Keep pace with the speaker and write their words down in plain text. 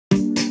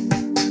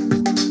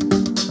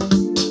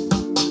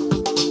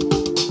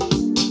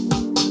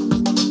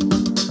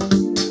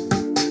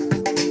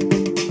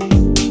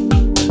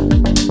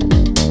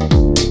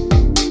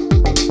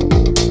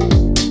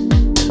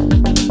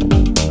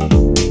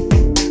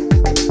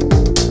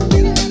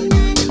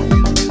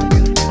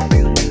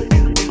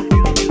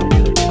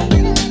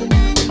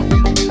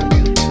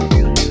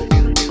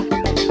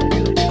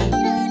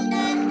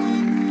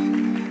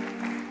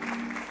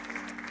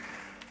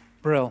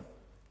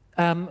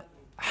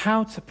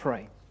how to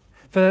pray.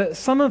 For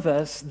some of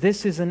us,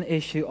 this is an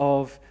issue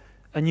of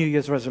a New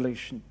Year's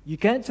resolution. You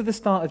get to the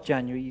start of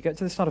January, you get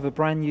to the start of a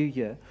brand new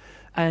year,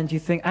 and you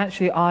think,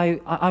 actually,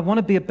 I want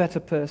to be a better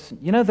person.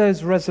 You know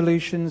those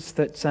resolutions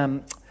that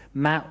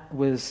Matt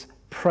was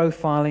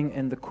profiling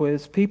in the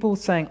quiz? People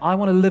saying, I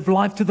want to live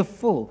life to the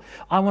full.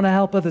 I want to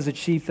help others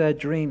achieve their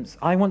dreams.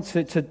 I want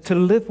to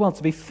live well,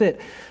 to be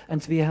fit,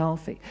 and to be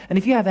healthy. And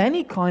if you have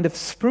any kind of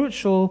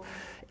spiritual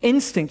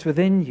instinct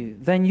within you,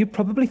 then you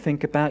probably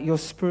think about your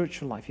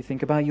spiritual life. You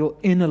think about your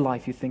inner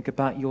life. You think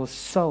about your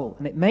soul.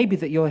 And it may be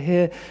that you're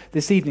here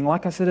this evening,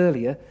 like I said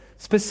earlier,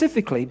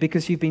 specifically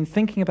because you've been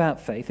thinking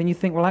about faith and you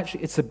think, well,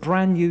 actually, it's a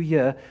brand new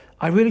year.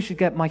 I really should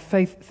get my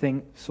faith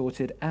thing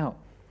sorted out.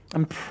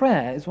 And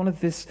prayer is one of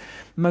the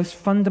most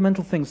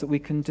fundamental things that we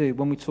can do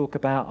when we talk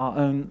about our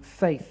own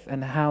faith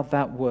and how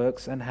that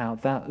works and how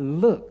that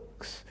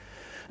looks.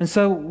 And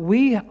so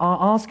we are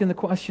asking the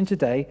question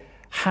today,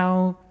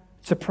 how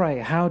to pray.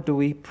 How do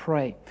we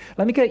pray?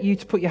 Let me get you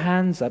to put your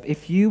hands up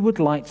if you would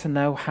like to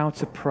know how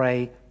to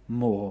pray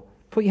more.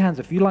 Put your hands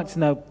up if you'd like to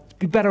know,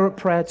 be better at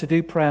prayer, to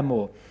do prayer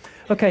more.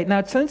 Okay, now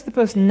turn to the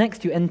person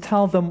next to you and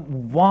tell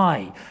them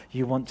why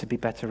you want to be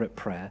better at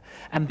prayer.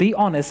 And be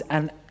honest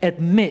and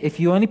admit if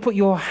you only put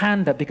your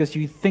hand up because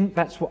you think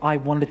that's what I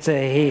wanted to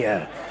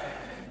hear.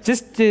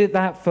 Just do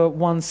that for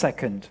 1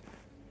 second.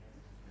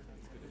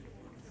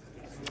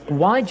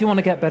 Why do you want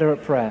to get better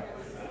at prayer?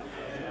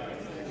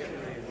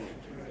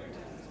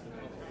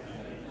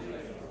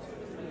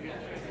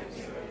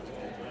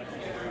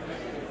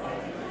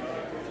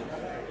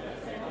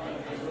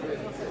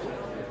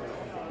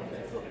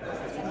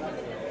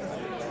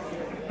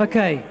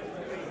 Okay,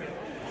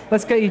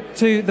 let's get you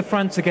to the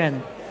front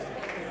again.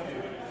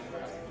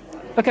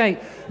 Okay,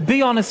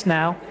 be honest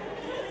now.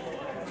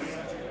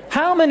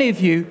 How many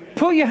of you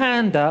put your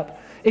hand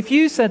up if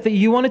you said that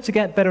you wanted to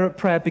get better at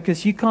prayer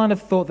because you kind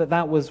of thought that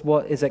that was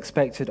what is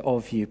expected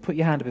of you? Put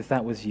your hand up if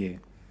that was you.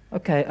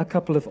 Okay, a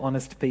couple of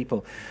honest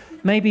people.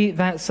 Maybe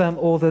that's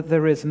all that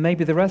there is.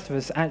 Maybe the rest of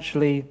us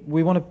actually,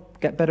 we want to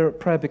get better at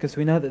prayer because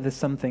we know that there's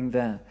something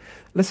there.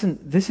 Listen,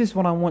 this is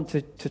what I want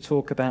to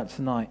talk about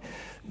tonight.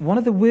 One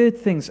of the weird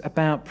things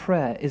about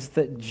prayer is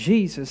that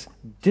Jesus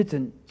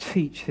didn't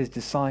teach his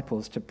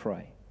disciples to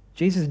pray.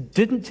 Jesus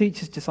didn't teach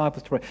his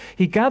disciples to pray.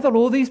 He gathered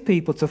all these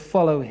people to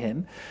follow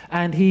him,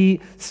 and he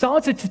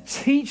started to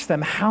teach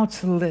them how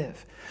to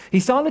live. He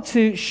started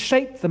to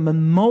shape them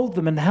and mold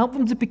them and help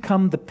them to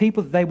become the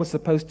people that they were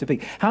supposed to be,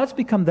 how to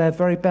become their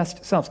very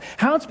best selves,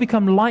 how to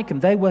become like him.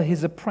 They were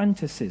his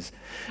apprentices.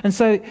 And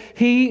so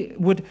he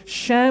would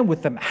share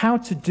with them how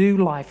to do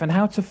life and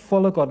how to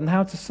follow God and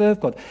how to serve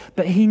God.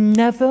 But he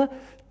never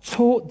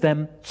taught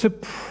them to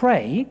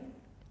pray.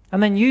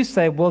 And then you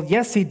say, well,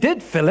 yes, he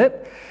did,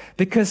 Philip,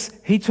 because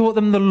he taught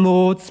them the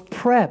Lord's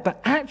Prayer. But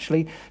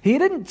actually, he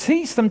didn't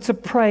teach them to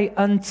pray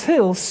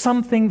until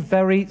something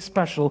very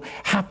special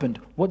happened.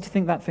 What do you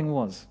think that thing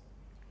was?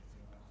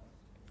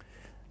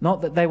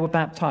 Not that they were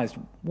baptized.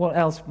 What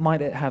else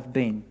might it have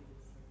been?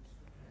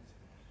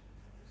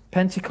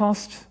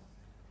 Pentecost?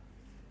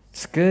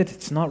 It's good.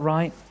 It's not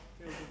right.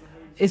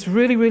 It's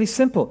really, really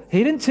simple.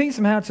 He didn't teach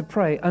them how to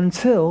pray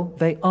until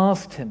they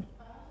asked him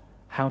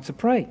how to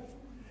pray.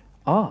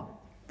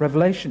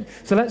 Revelation.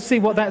 So let's see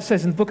what that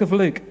says in the book of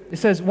Luke. It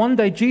says, one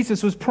day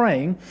Jesus was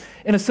praying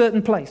in a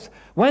certain place.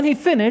 When he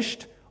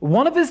finished,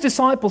 one of his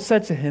disciples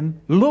said to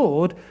him,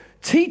 Lord,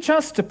 teach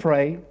us to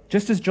pray,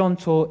 just as John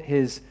taught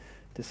his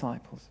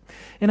disciples.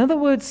 In other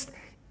words,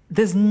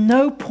 there's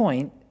no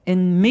point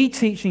in me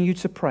teaching you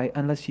to pray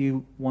unless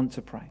you want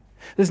to pray.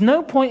 There's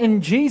no point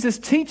in Jesus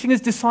teaching his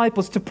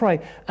disciples to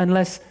pray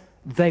unless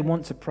they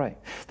want to pray.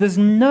 There's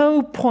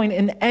no point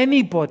in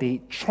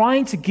anybody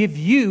trying to give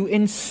you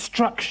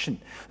instruction.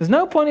 There's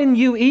no point in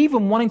you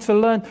even wanting to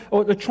learn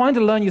or trying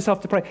to learn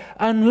yourself to pray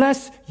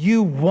unless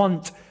you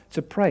want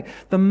to pray.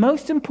 The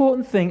most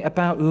important thing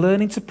about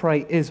learning to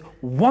pray is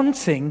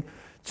wanting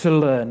to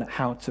learn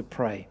how to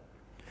pray.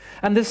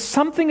 And there's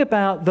something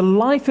about the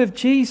life of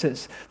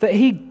Jesus that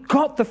he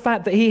got the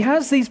fact that he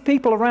has these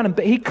people around him,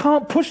 but he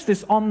can't push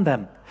this on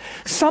them.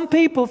 Some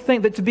people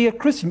think that to be a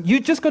Christian, you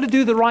just got to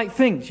do the right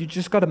things. You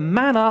just got to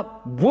man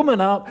up,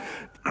 woman up,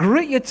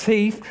 grit your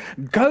teeth,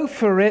 go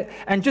for it,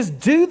 and just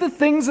do the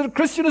things that a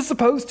Christian is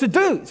supposed to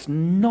do. It's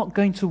not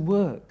going to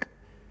work.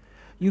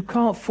 You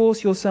can't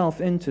force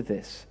yourself into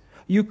this.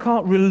 You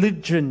can't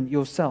religion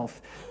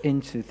yourself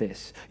into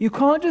this. You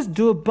can't just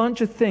do a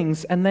bunch of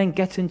things and then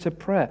get into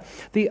prayer.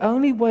 The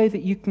only way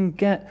that you can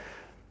get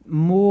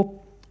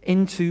more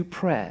into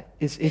prayer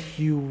is if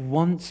you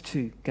want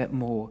to get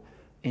more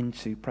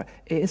into prayer.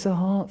 It is a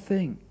hard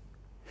thing.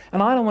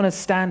 And I don't want to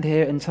stand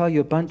here and tell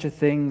you a bunch of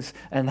things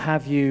and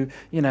have you,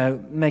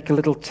 make a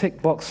little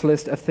tick box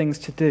list of things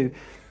to do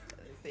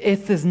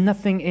if there's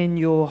nothing in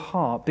your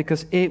heart,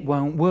 because it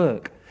won't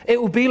work. It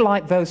will be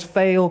like those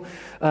failed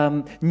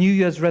New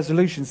Year's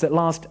resolutions that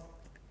last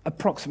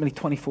approximately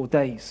 24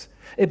 days.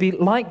 It'd be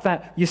like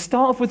that. You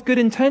start off with good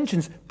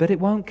intentions, but it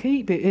won't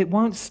keep. It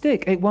won't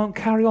stick. It won't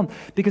carry on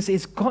because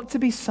it's got to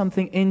be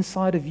something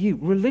inside of you.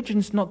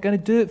 Religion's not going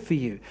to do it for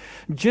you.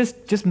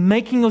 Just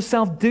making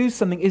yourself do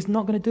something is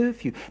not going to do it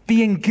for you.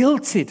 Being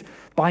guilted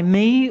by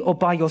me or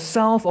by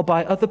yourself or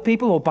by other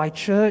people or by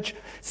church,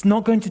 it's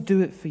not going to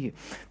do it for you.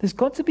 There's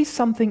got to be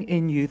something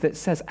in you that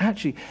says,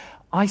 actually,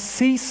 I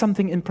see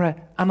something in prayer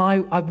and I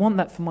want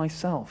that for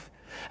myself.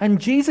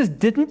 And Jesus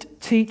didn't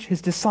teach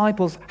his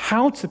disciples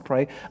how to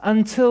pray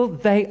until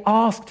they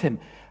asked him,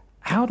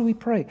 how do we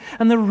pray?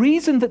 And the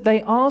reason that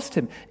they asked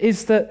him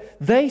is that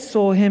they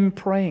saw him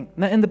praying.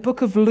 Now, in the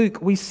book of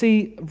Luke, we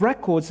see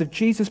records of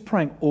Jesus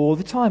praying all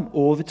the time,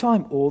 all the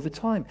time, all the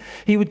time.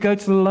 He would go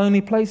to the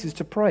lonely places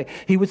to pray.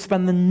 He would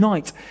spend the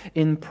night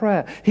in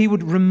prayer. He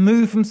would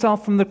remove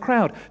himself from the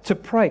crowd to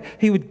pray.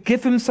 He would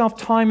give himself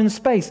time and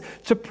space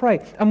to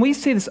pray. And we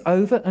see this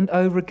over and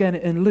over again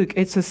in Luke.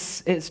 It's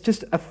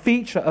just a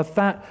feature of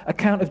that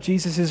account of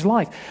Jesus'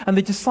 life. And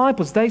the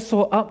disciples, they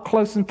saw up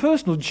close and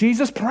personal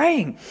Jesus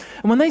praying.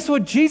 And when they saw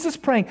Jesus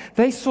praying,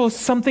 they saw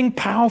something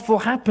powerful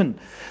happen.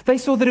 They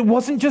saw that it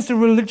wasn't just a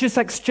religious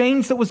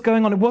exchange that was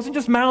going on. It wasn't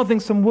just mouthing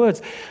some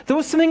words. There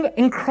was something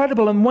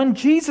incredible. And when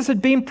Jesus had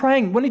been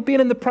praying, when he'd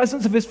been in the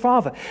presence of his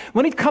Father,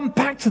 when he'd come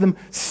back to them,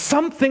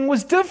 something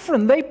was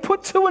different. They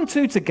put two and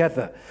two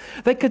together.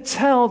 They could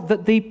tell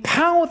that the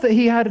power that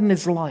he had in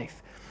his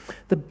life,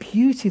 the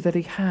beauty that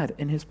he had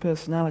in his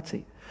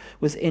personality,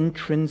 was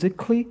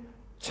intrinsically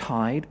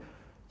tied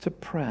to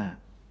prayer.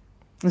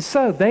 And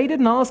so they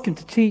didn't ask him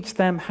to teach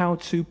them how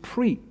to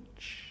preach.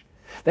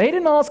 They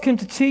didn't ask him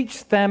to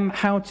teach them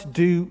how to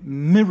do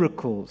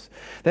miracles.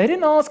 They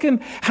didn't ask him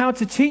how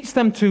to teach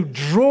them to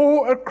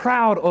draw a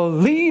crowd or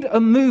lead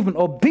a movement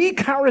or be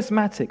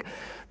charismatic.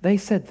 They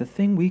said, the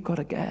thing we got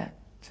to get,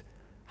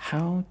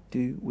 how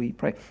do we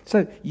pray?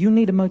 So you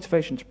need a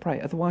motivation to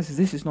pray. Otherwise,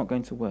 this is not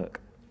going to work.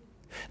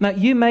 Now,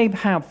 you may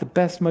have the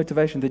best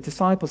motivation. The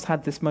disciples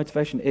had this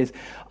motivation is,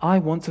 I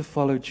want to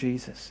follow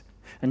Jesus.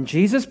 And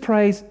Jesus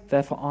prays,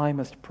 therefore I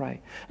must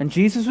pray. And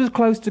Jesus was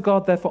close to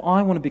God, therefore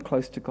I want to be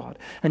close to God.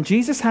 And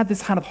Jesus had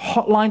this kind of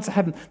hotline to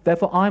heaven,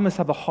 therefore I must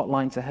have a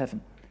hotline to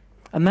heaven.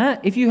 And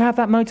that, if you have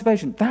that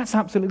motivation, that's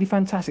absolutely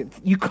fantastic.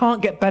 You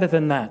can't get better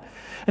than that.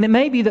 And it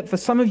may be that for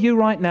some of you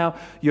right now,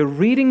 you're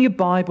reading your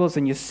Bibles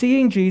and you're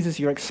seeing Jesus,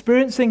 you're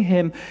experiencing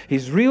him,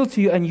 he's real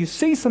to you, and you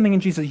see something in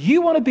Jesus.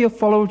 You want to be a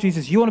follower of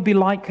Jesus, you want to be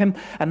like him,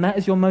 and that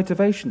is your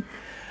motivation.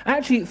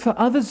 Actually, for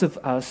others of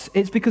us,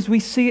 it's because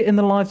we see it in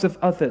the lives of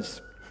others.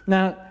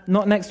 Now,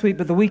 not next week,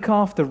 but the week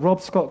after,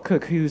 Rob Scott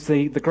Cook, who's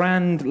the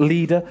grand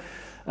leader,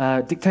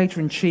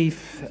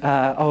 dictator-in-chief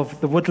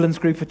of the Woodlands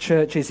group of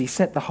churches, he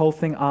set the whole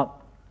thing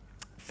up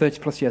 30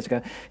 plus years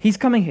ago. He's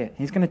coming here.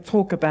 He's going to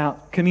talk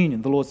about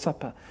communion, the Lord's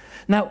Supper.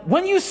 Now,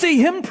 when you see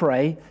him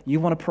pray,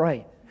 you want to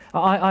pray.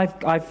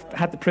 I've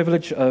had the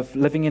privilege of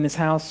living in his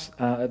house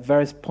at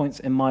various points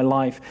in my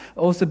life,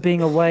 also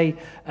being away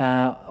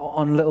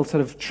on little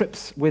sort of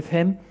trips with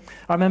him.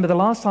 I remember the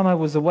last time I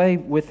was away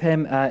with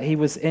him, he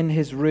was in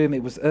his room.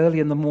 It was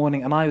early in the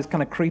morning, and I was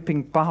kind of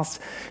creeping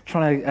past,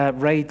 trying to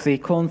raid the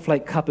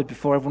cornflake cupboard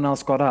before everyone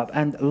else got up.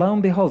 And lo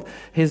and behold,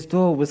 his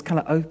door was kind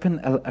of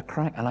open a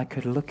crack, and I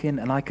could look in,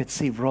 and I could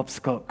see Rob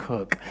Scott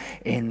Cook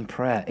in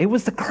prayer. It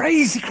was the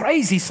crazy,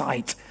 crazy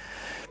sight.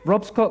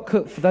 Rob Scott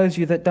Cook, for those of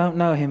you that don't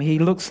know him, he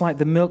looks like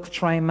the milk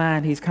tray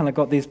man. He's kind of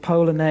got these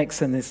polar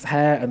necks and this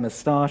hair and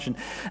moustache.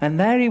 And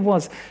there he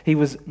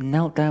was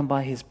knelt down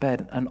by his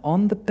bed. And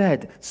on the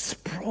bed,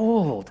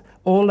 sprawled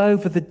all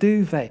over the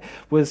duvet,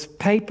 was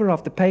paper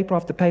after paper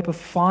after paper,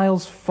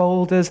 files,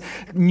 folders,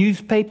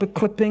 newspaper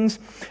clippings.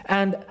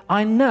 And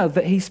I know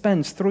that he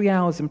spends 3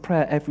 hours in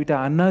prayer every day.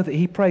 I know that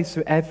he prays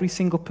for every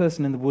single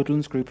person in the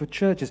Woodlands group of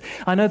churches.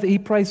 I know that he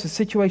prays for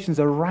situations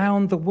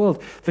around the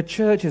world, for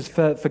churches,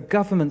 for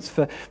governments,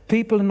 for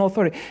people in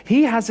authority.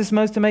 He has this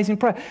most amazing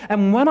prayer.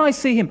 And when I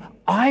see him,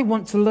 I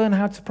want to learn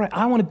how to pray.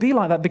 I want to be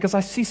like that because I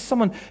see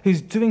someone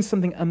who's doing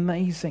something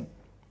amazing.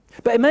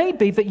 But it may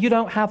be that you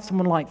don't have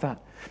someone like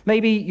that.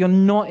 Maybe you're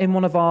not in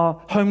one of our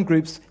home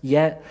groups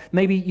yet.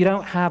 Maybe you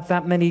don't have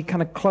that many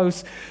kind of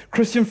close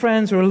Christian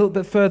friends who are a little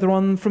bit further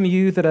on from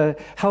you that are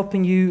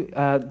helping you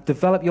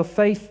develop your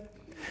faith.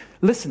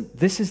 Listen,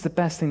 this is the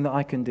best thing that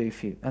I can do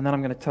for you. And then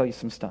I'm going to tell you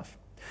some stuff.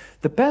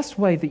 The best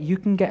way that you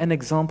can get an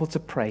example to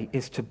pray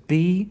is to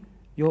be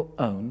your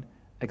own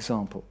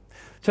example.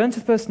 Turn to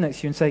the person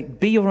next to you and say,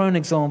 be your own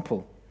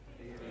example.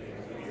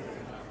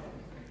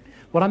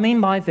 What I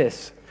mean by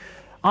this,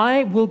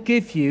 I will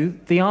give you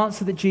the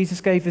answer that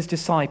Jesus gave his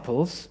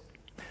disciples,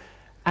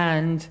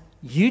 and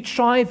you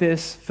try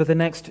this for the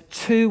next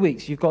 2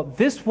 weeks. You've got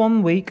this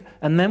 1 week,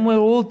 and then we're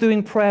all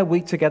doing prayer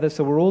week together,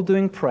 so we're all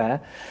doing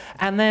prayer.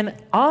 And then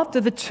after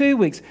the 2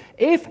 weeks,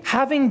 if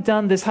having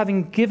done this,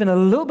 having given a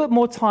little bit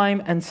more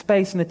time and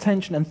space and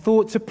attention and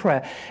thought to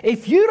prayer,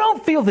 if you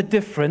don't feel the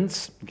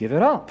difference, give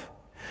it up.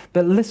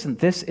 But listen,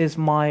 this is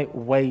my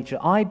wager.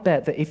 I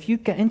bet that if you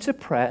get into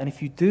prayer and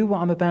if you do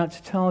what I'm about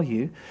to tell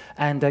you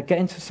and get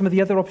into some of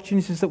the other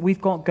opportunities that we've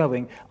got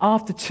going,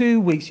 after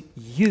 2 weeks,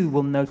 you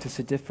will notice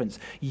a difference.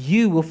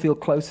 You will feel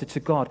closer to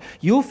God.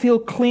 You'll feel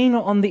cleaner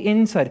on the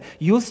inside.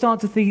 You'll start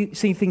to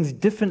see things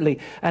differently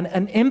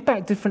and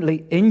impact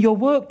differently in your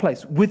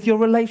workplace, with your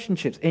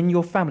relationships, in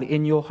your family,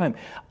 in your home.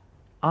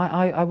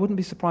 I wouldn't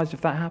be surprised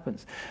if that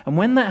happens. And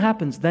when that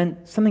happens, then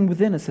something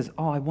within us says,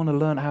 I want to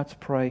learn how to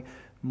pray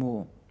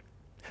more.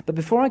 But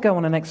before I go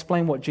on and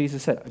explain what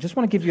Jesus said, I just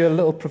want to give you a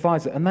little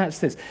proviso, and that's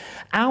this.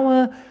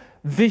 Our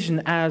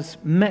vision as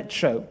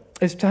Metro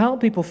is to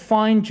help people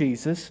find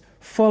Jesus,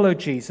 follow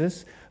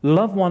Jesus,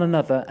 love one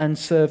another, and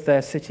serve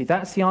their city.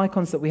 That's the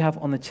icons that we have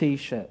on the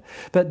T-shirt.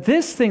 But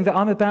this thing that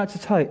I'm about to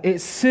tell you,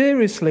 it's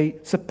seriously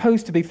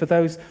supposed to be for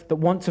those that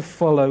want to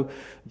follow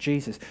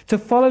Jesus. To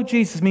follow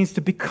Jesus means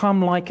to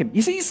become like him.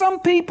 You see, some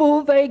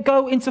people, they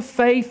go into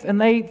faith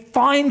and they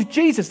find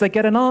Jesus. They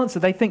get an answer.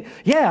 They think,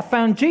 yeah, I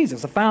found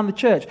Jesus. I found the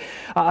church.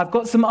 I've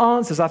got some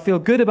answers. I feel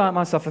good about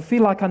myself. I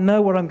feel like I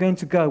know where I'm going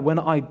to go when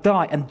I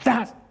die. And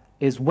that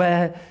is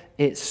where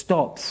it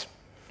stops.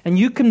 And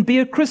you can be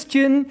a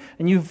Christian,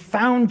 and you've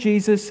found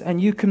Jesus,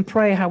 and you can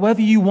pray however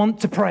you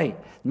want to pray.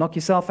 Knock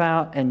yourself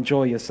out,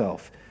 enjoy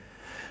yourself.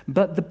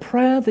 But the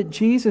prayer that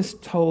Jesus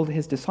told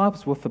his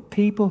disciples were for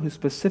people who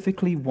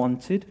specifically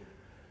wanted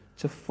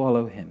to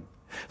follow him.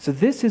 So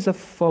this is a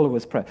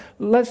follower's prayer.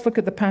 Let's look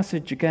at the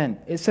passage again.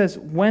 It says,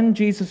 when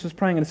Jesus was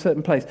praying in a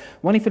certain place,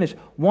 when he finished,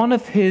 one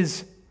of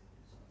his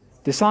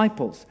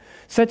disciples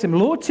said to him,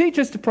 Lord, teach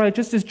us to pray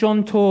just as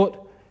John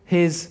taught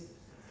his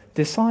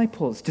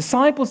disciples.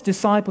 Disciples.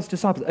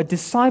 A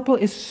disciple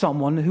is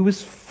someone who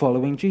is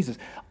following Jesus.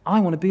 I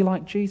want to be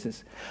like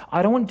Jesus.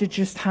 I don't want to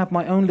just have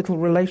my own little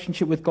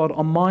relationship with God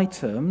on my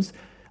terms.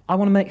 I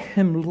want to make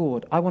him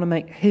Lord. I want to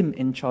make him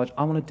in charge.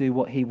 I want to do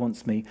what he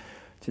wants me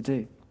to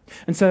do.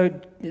 And so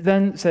it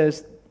then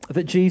says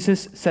that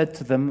Jesus said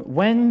to them,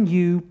 when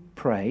you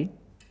pray,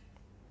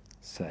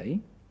 say,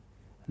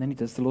 and then he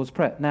does the Lord's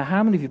Prayer. Now,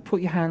 how many of you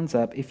put your hands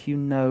up if you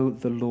know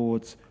the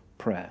Lord's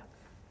Prayer?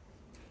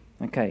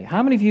 Okay,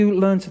 how many of you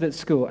learned it at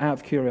school out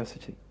of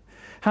curiosity?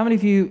 How many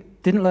of you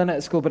didn't learn it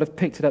at school but have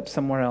picked it up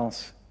somewhere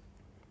else?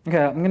 Okay,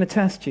 I'm going to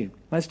test you.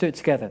 Let's do it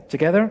together.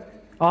 Together?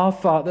 Our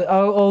Father,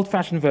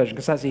 old-fashioned version,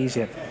 because that's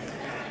easier.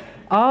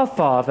 Our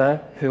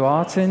Father, who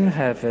art in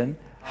heaven,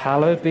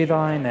 hallowed be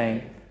thy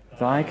name.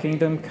 Thy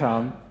kingdom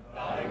come.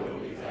 Thy will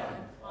be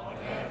done, on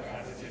earth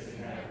as it is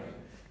in heaven.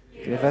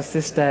 Give us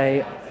this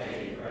day our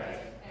daily bread,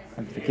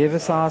 and forgive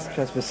us our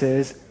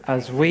trespasses,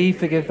 as we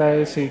forgive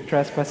those who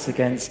trespass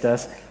against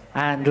us.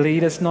 And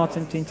lead us not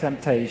into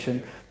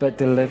temptation, but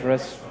deliver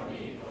us from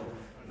evil.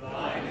 For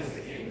thine is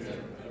the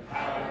kingdom, the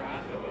power,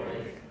 and the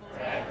glory,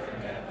 forever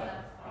and ever.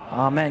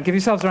 Amen. Give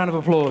yourselves a round of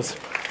applause.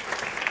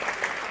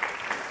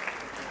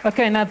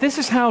 Okay, now this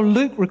is how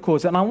Luke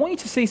records it, and I want you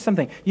to see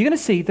something. You're going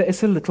to see that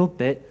it's a little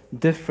bit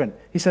different.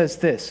 He says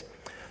this,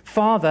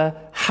 Father,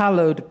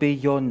 hallowed be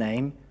your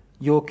name,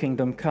 your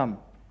kingdom come.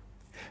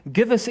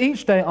 Give us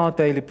each day our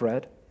daily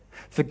bread.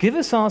 Forgive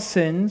us our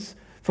sins,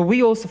 for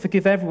we also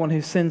forgive everyone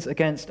who sins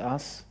against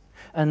us,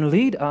 and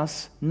lead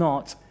us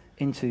not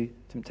into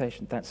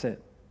temptation. That's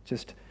it.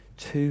 Just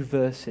 2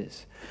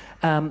 verses.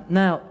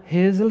 Now,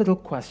 here's a little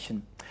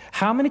question.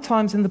 How many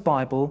times in the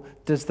Bible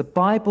does the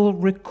Bible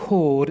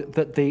record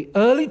that the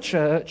early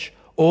church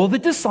or the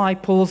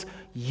disciples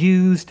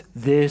used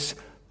this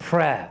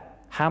prayer?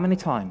 How many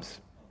times?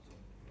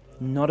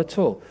 Not at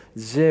all.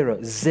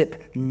 0,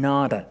 zip,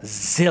 nada,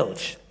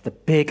 zilch, the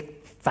big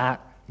fat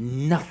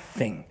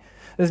nothing.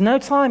 There's no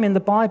time in the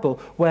Bible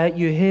where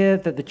you hear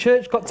that the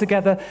church got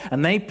together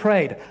and they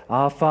prayed,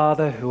 Our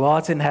Father who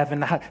art in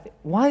heaven.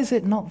 Why is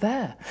it not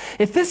there?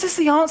 If this is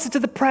the answer to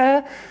the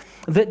prayer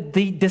that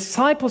the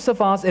disciples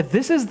have asked, if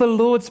this is the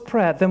Lord's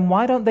Prayer, then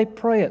why don't they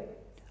pray it?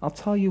 I'll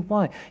tell you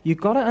why.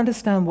 You've got to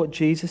understand what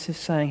Jesus is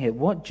saying here,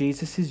 what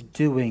Jesus is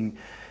doing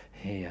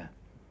here.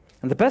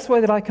 And the best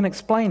way that I can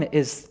explain it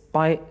is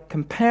by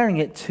comparing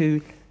it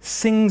to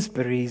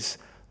Sainsbury's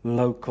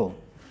Local.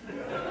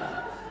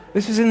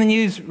 This was in the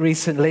news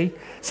recently.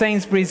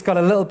 Sainsbury's got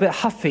a little bit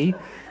huffy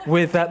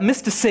with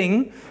Mr.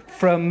 Singh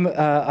from,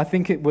 I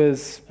think it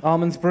was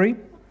Almondsbury,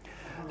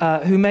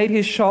 who made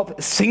his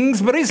shop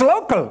Sainsbury's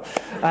Local.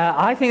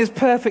 I think it's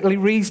perfectly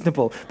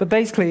reasonable. But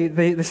basically,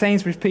 the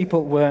Sainsbury's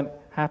people weren't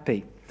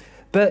happy.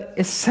 But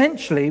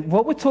essentially,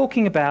 what we're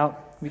talking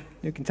about,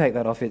 you can take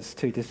that off, it's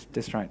too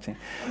distracting.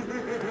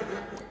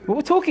 What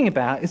we're talking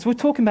about is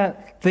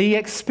the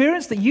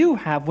experience that you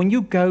have when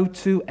you go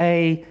to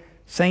a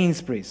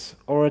Sainsbury's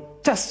or a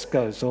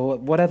Tesco's or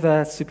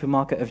whatever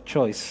supermarket of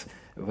choice,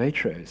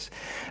 Waitrose.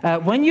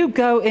 When you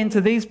go into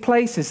these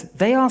places,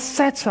 they are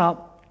set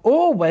up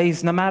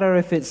always, no matter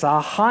if it's a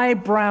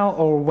highbrow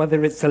or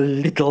whether it's a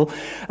little.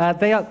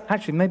 They are,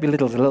 actually, maybe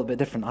little's a little bit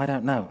different. I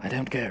don't know. I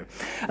don't go.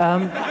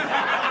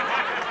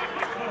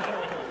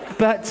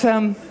 But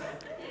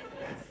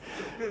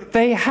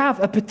they have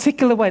a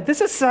particular way.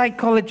 There's a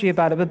psychology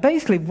about it, but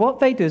basically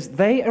what they do is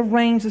they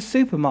arrange the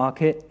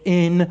supermarket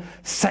in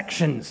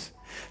sections.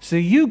 So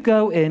you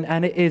go in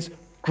and it is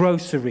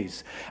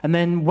groceries. And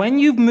then when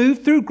you've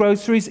moved through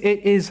groceries, it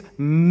is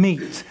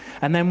meat.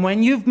 And then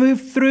when you've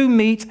moved through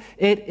meat,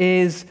 it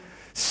is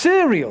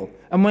cereal.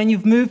 And when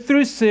you've moved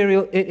through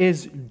cereal, it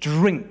is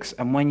drinks.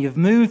 And when you've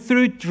moved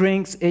through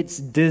drinks, it's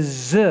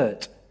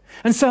dessert.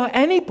 And so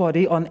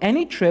anybody on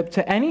any trip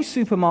to any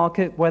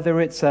supermarket,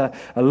 whether it's a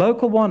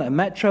local one, a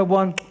metro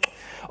one,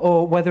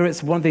 or whether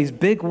it's one of these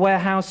big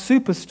warehouse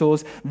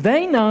superstores,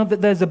 they know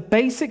that there's a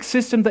basic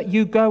system that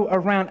you go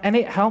around, and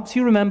it helps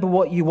you remember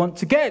what you want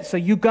to get. So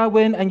you go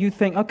in and you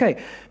think,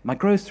 okay, my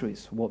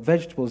groceries, what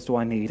vegetables do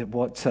I need?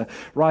 What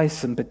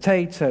rice and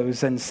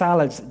potatoes and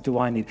salads do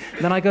I need?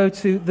 And then I go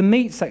to the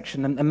meat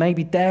section, and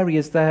maybe dairy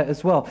is there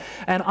as well.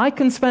 And I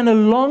can spend a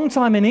long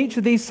time in each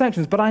of these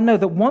sections, but I know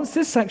that once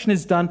this section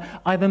is done,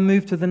 I then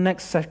move to the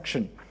next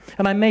section.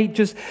 And I may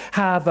just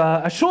have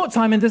a short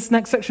time in this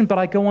next section, but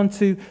I go on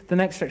to the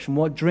next section.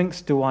 What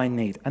drinks do I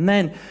need? And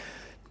then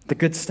the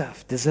good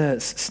stuff,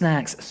 desserts,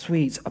 snacks,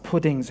 sweets,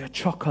 puddings,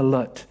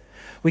 chocolate.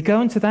 We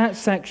go into that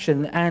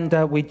section and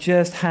we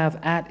just have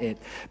at it.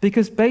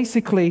 Because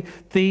basically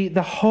the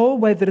whole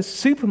way that a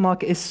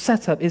supermarket is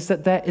set up is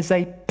that there is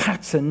a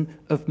pattern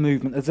of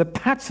movement. There's a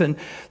pattern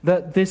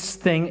that this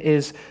thing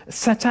is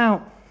set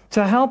out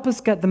to help us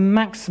get the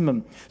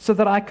maximum so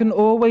that I can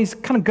always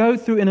kind of go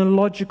through in a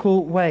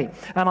logical way.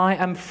 And I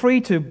am free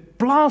to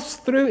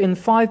blast through in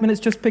 5 minutes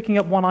just picking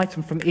up one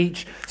item from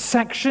each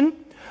section,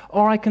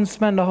 or I can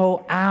spend a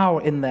whole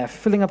hour in there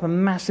filling up a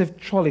massive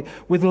trolley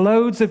with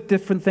loads of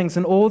different things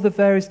and all the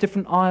various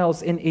different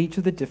aisles in each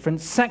of the different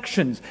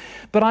sections.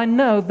 But I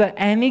know that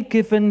any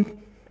given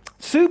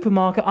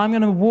supermarket, I'm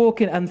going to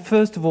walk in, and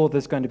first of all,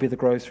 there's going to be the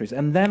groceries,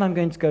 and then I'm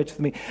going to go to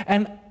the meat.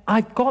 And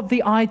I've got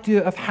the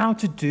idea of how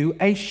to do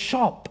a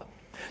shop.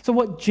 So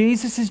what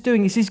Jesus is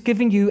doing is he's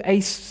giving you a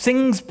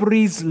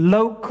Sainsbury's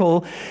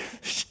local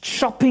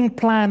shopping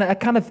plan,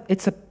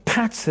 it's a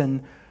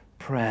pattern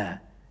prayer.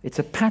 It's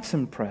a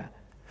pattern prayer.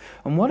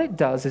 And what it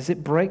does is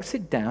it breaks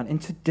it down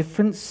into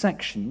different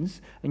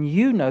sections, and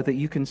you know that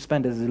you can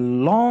spend as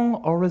long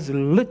or as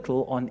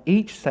little on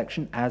each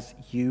section as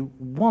you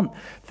want.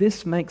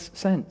 This makes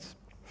sense.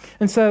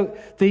 And so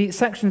the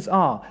sections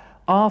are,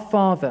 Our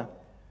Father,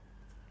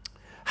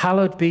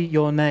 hallowed be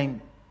your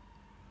name.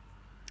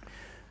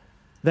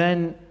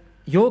 Then,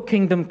 your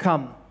kingdom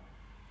come.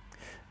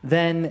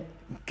 Then,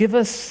 give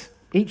us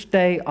each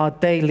day our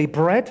daily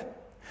bread.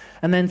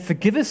 And then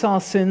forgive us our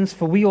sins,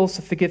 for we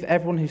also forgive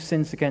everyone who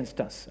sins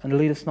against us. And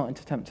lead us not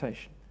into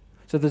temptation.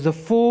 So there's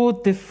 4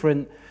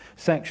 different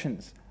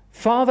sections.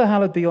 Father,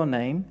 hallowed be your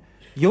name.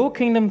 Your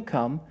kingdom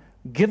come.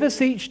 Give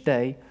us each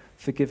day.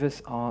 Forgive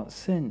us our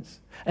sins.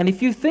 And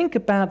if you think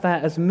about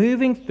that as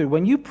moving through,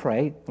 when you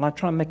pray, and I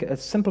try and make it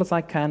as simple as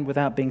I can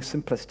without being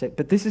simplistic,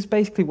 but this is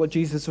basically what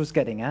Jesus was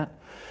getting at.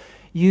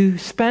 You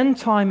spend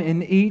time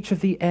in each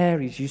of the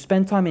areas. You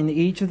spend time in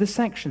each of the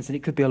sections. And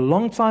it could be a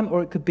long time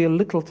or it could be a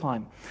little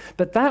time.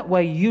 But that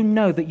way you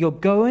know that you're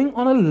going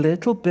on a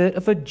little bit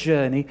of a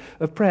journey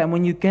of prayer. And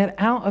when you get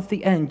out of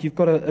the end, you've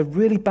got a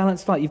really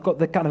balanced life. You've got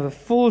the kind of a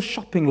full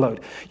shopping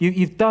load.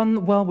 You've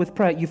done well with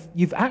prayer.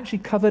 You've actually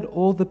covered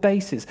all the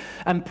bases.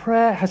 And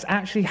prayer has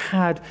actually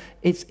had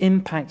its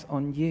impact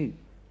on you.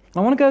 I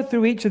want to go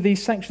through each of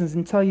these sections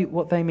and tell you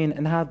what they mean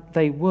and how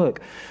they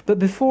work. But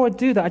before I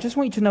do that, I just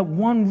want you to know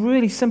one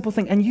really simple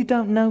thing, and you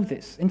don't know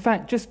this. In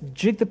fact, just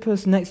jig the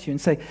person next to you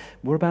and say,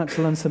 we're about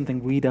to learn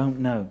something we don't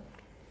know.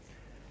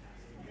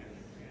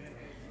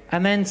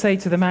 And then say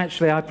to them,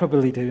 actually, I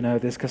probably do know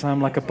this because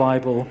I'm like a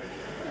Bible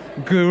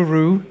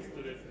guru.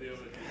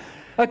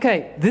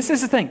 Okay, this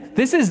is the thing.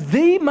 This is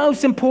the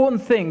most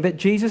important thing that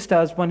Jesus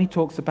does when he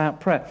talks about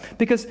prayer.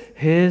 Because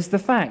here's the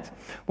fact.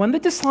 When the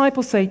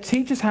disciples say,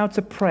 teach us how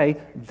to pray,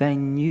 they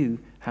knew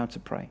how to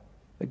pray.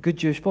 They're good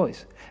Jewish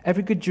boys.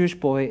 Every good Jewish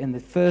boy in the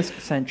first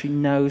century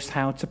knows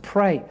how to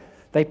pray.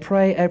 They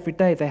pray every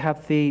day. They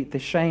have the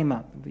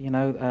Shema,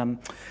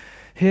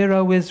 Hear,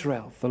 O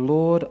Israel, the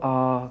Lord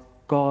our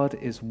God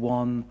is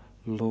one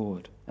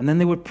Lord. And then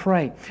they would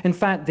pray. In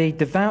fact, the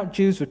devout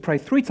Jews would pray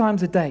 3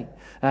 times a day.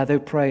 They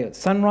would pray at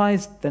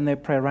sunrise, then they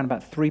would pray around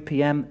about 3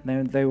 p.m.,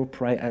 then they would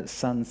pray at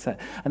sunset.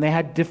 And they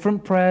had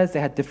different prayers,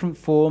 they had different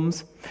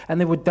forms, and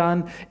they were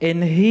done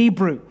in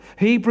Hebrew.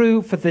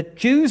 Hebrew, for the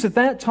Jews at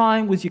that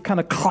time, was your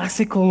kind of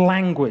classical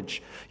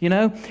language. You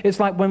know, it's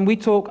like when we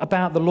talk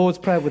about the Lord's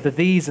Prayer with the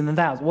these and the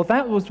thous. Well,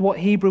 that was what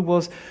Hebrew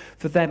was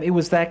for them. It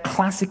was their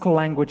classical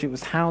language. It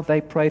was how they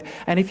prayed.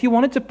 And if you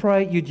wanted to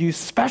pray, you'd use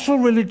special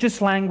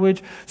religious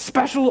language,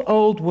 special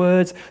old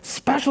words,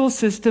 special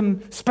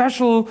system,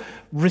 special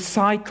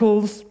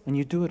recitals, and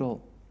you do it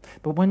all.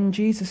 But when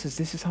Jesus says,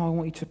 this is how I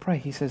want you to pray,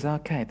 he says,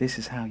 okay, this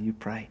is how you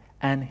pray.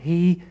 And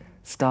he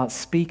starts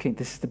speaking.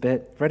 This is the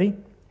bit. Ready?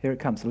 Here it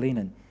comes. Lean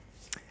in.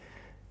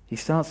 He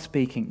starts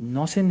speaking,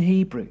 not in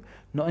Hebrew,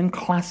 not in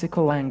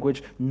classical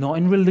language, not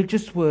in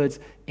religious words,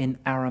 in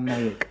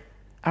Aramaic.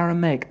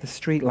 Aramaic, the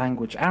street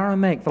language.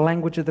 Aramaic, the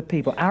language of the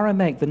people.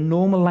 Aramaic, the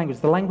normal language,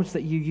 the language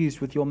that you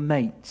use with your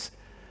mates.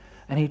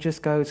 And he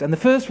just goes, and the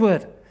first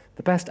word,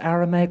 the best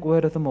Aramaic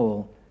word of them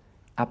all,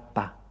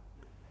 Abba.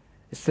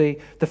 It's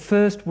the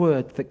first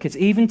word that kids,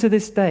 even to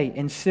this day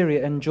in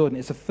Syria and Jordan,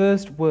 it's the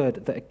first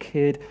word that a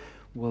kid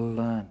will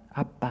learn.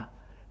 Abba.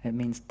 It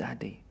means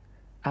daddy.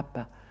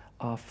 Abba,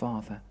 our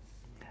Father.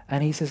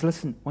 And he says,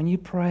 listen, when you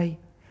pray,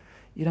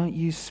 you don't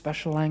use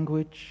special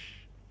language.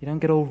 You don't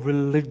get all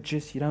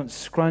religious. You don't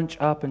scrunch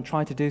up and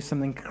try to do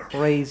something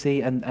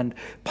crazy and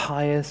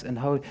pious and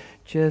holy.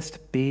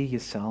 Just be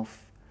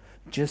yourself.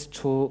 Just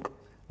talk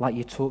like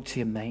you talk to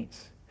your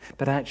mates.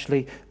 But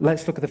actually,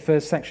 let's look at the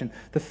first section.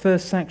 The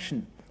first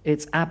section,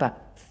 it's Abba,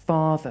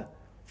 Father.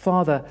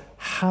 Father,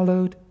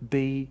 hallowed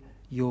be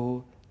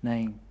your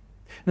name.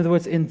 In other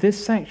words, in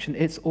this section,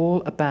 it's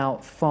all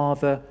about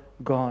Father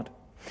God.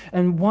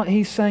 And what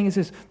he's saying is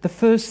this: the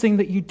first thing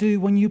that you do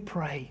when you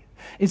pray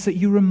is that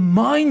you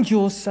remind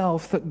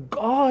yourself that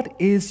God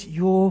is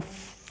your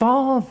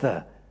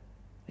Father.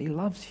 He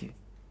loves you.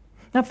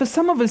 Now, for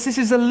some of us, this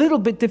is a little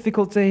bit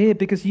difficult to hear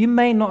because you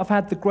may not have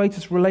had the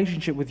greatest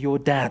relationship with your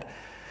dad.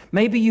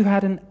 Maybe you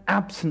had an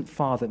absent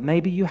father.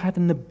 Maybe you had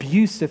an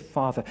abusive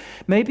father.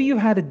 Maybe you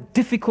had a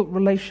difficult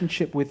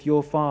relationship with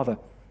your father.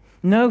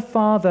 No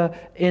father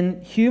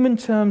in human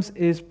terms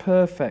is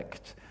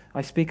perfect.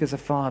 I speak as a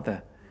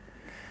father.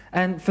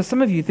 And for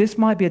some of you, this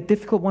might be a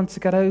difficult one to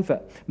get over,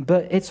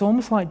 but it's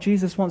almost like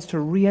Jesus wants to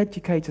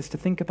re-educate us to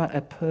think about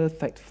a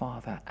perfect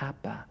father,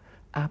 Abba,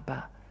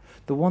 Abba,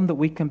 the one that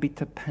we can be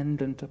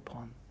dependent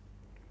upon.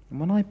 And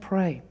when I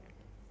pray,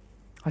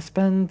 I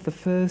spend the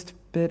first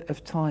bit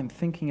of time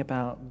thinking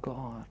about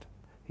God.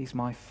 He's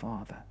my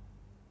Father.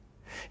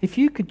 If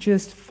you could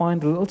just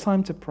find a little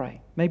time to pray,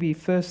 maybe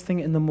first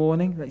thing in the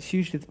morning, that's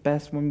usually the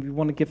best when we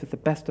want to give it the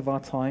best of our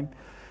time,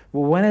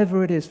 well,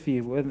 whenever it is for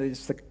you, whether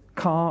it's the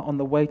car on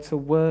the way to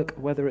work,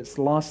 whether it's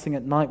the last thing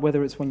at night,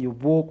 whether it's when you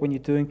walk, when you're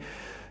doing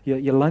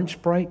your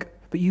lunch break,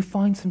 but you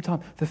find some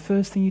time. The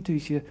first thing you do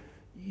is you're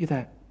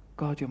there.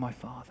 God, you're my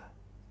Father.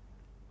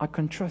 I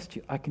can trust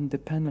you. I can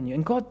depend on you.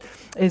 And God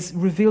is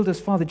revealed as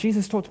Father.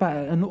 Jesus talked about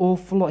it an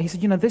awful lot. He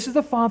said, this is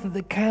the Father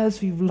that cares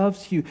for you,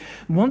 loves you,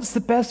 wants the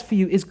best for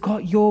you, is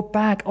got your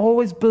back,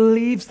 always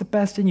believes the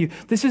best in you.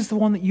 This is the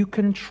one that you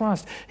can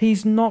trust.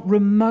 He's not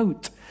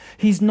remote.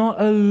 He's not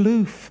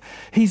aloof.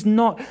 He's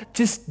not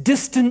just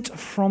distant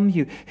from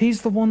you.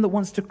 He's the one that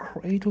wants to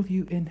cradle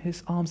you in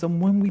his arms. And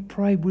when we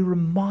pray, we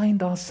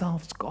remind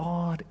ourselves,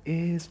 God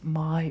is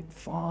my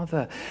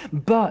Father.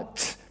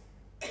 But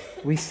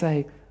we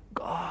say,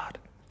 God,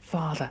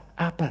 Father,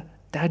 Abba,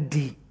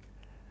 Daddy,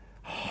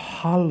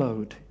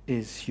 hallowed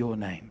is your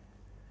name.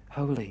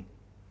 Holy.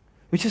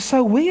 Which is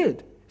so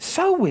weird.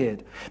 So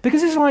weird.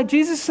 Because it's like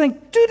Jesus is saying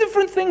two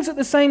different things at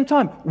the same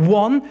time.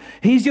 One,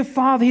 he's your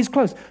Father, he's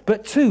close.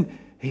 But two,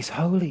 he's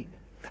holy.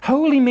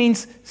 Holy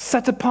means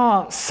set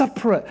apart,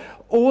 separate,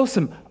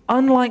 awesome,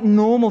 unlike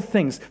normal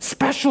things,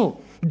 special,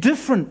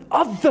 different,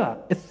 other,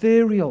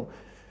 ethereal.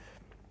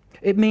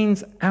 It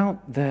means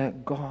out there,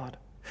 God.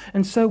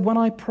 And so when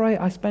I pray,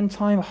 I spend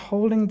time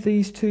holding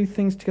these two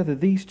things together,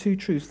 these two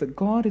truths, that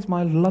God is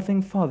my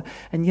loving Father,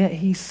 and yet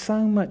he's so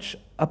much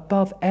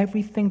above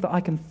everything that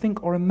I can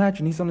think or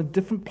imagine. He's on a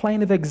different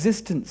plane of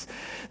existence,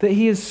 that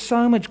he is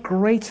so much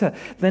greater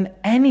than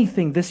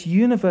anything this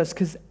universe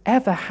could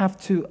ever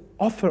have to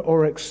offer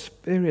or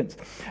experience.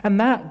 And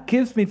that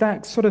gives me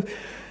that sort of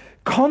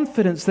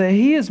confidence that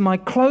he is my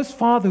close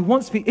Father who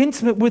wants to be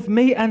intimate with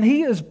me, and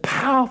he is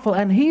powerful,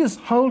 and he is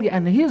holy,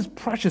 and he is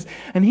precious,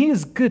 and he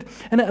is good.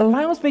 And it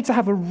allows me to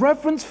have a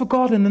reverence for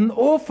God and an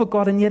awe for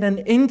God, and yet an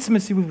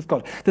intimacy with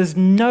God. There's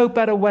no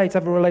better way to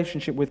have a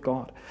relationship with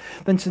God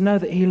than to know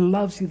that he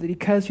loves you, that he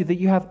cares for you, that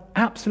you have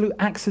absolute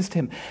access to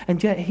him.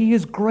 And yet he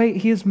is great,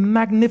 he is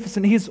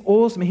magnificent, he is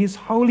awesome, he is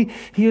holy,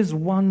 he is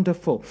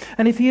wonderful.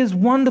 And if he is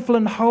wonderful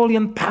and holy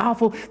and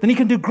powerful, then he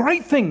can do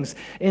great things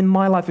in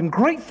my life and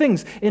great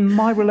things in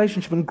my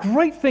relationship and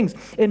great things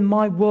in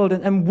my world.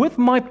 And with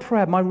my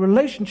prayer, my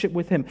relationship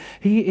with him,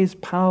 he is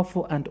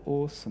powerful and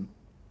awesome.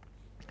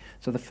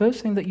 So the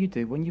first thing that you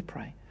do when you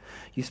pray,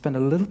 you spend a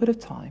little bit of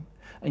time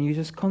and you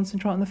just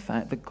concentrate on the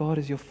fact that God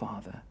is your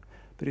Father,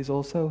 but he's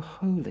also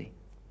holy.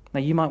 Now,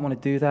 you might want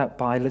to do that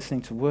by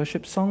listening to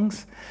worship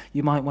songs.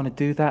 You might want to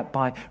do that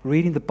by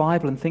reading the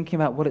Bible and thinking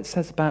about what it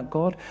says about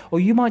God.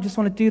 Or you might just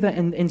want to do that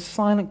in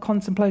silent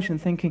contemplation,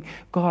 thinking,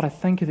 God, I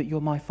thank you that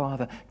you're my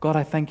Father. God,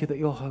 I thank you that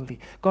you're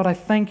holy. God, I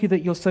thank you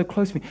that you're so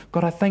close to me.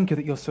 God, I thank you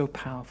that you're so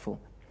powerful.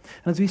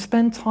 And as we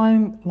spend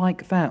time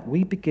like that,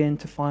 we begin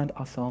to find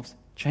ourselves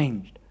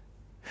changed.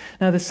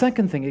 Now, the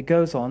second thing, it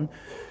goes on,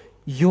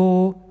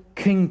 your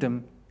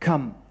kingdom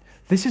come.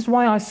 This is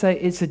why I say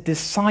it's a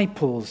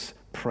disciples'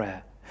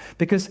 prayer.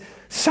 Because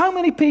so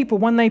many people,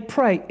 when they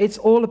pray, it's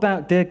all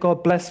about, dear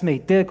God, bless me.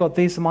 Dear God,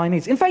 these are my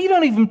needs. In fact, you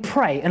don't even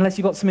pray unless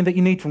you've got something that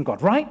you need from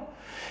God, right?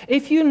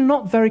 If you're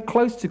not very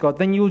close to God,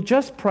 then you'll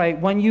just pray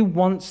when you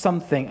want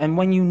something and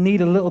when you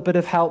need a little bit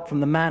of help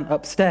from the man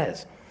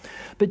upstairs.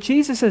 But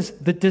Jesus says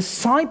the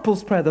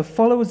disciples' prayer, the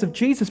followers of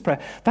Jesus' prayer,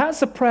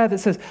 that's a prayer that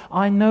says,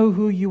 I know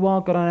who you are,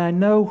 God, and I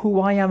know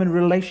who I am in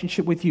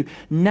relationship with you.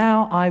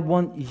 Now I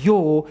want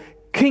your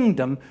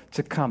kingdom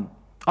to come.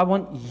 I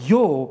want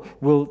your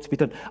will to be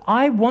done.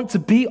 I want to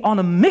be on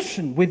a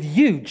mission with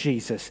you,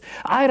 Jesus.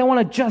 I don't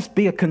want to just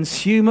be a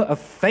consumer of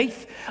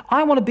faith.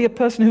 I want to be a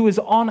person who is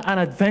on an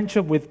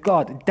adventure with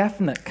God.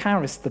 Definite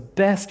charis, the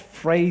best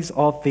phrase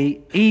of the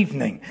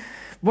evening.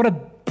 What a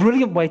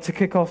brilliant way to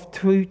kick off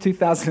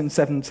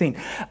 2017,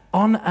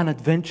 on an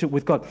adventure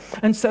with God.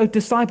 And so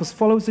disciples,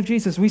 followers of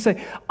Jesus, we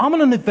say, I'm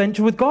on an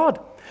adventure with God.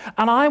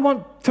 And I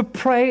want to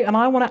pray and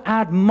I want to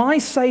add my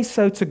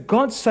say-so to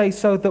God's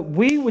say-so that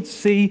we would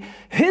see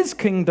his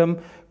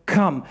kingdom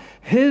come.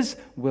 His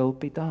will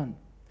be done.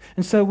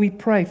 And so we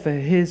pray for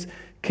his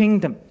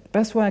kingdom. The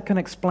best way I can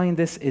explain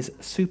this is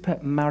Super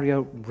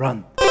Mario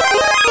Run.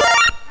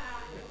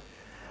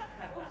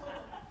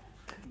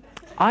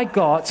 I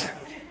got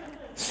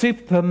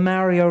Super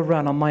Mario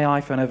Run on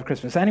my iPhone over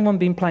Christmas. Anyone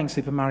been playing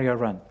Super Mario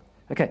Run?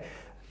 Okay,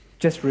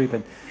 just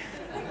Ruben.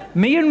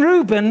 Me and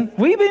Ruben,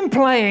 we've been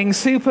playing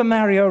Super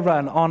Mario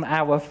Run on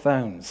our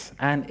phones,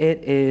 and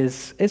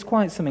it's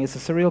quite something. It's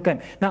a surreal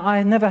game. Now,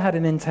 I never had a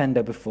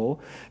Nintendo before,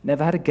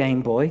 never had a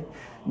Game Boy,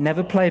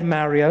 never played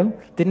Mario,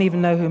 didn't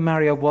even know who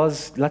Mario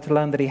was, let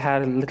alone that he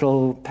had a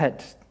little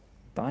pet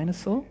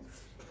dinosaur.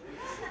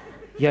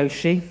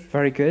 Yoshi,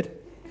 very good.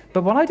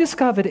 But what I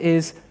discovered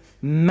is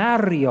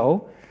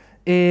Mario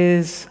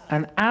is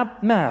an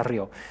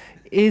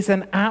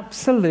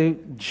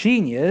absolute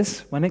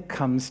genius when it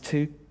comes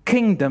to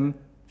kingdom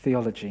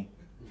theology.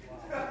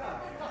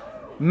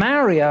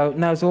 Mario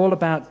knows all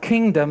about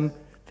kingdom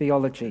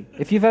theology.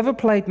 If you've ever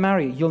played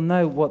Mario, you'll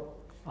know what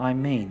I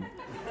mean.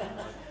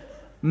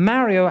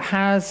 Mario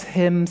has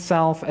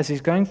himself, as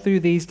he's going through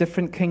these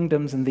different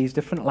kingdoms and these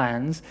different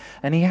lands,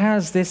 and he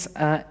has this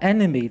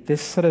enemy,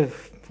 this sort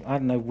of, I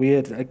don't know,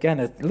 weird, again,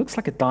 it looks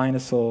like a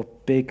dinosaur,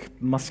 big,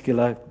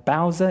 muscular,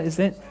 Bowser, is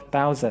it?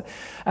 Bowser.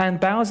 And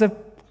Bowser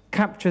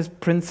captures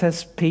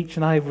Princess Peach,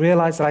 and I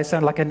realize that I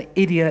sound like an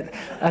idiot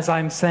as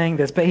I'm saying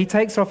this, but he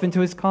takes her off into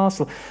his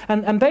castle.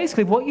 And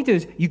basically what you do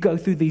is you go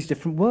through these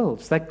different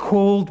worlds. They're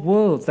called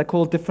worlds. They're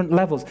called different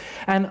levels.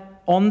 And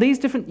on these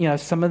different,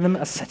 some of them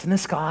are set in the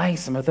sky,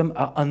 some of them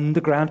are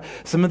underground,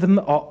 some of them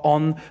are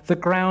on the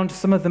ground,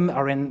 some of them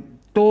are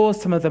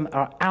indoors, some of them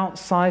are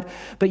outside.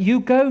 But you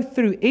go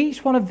through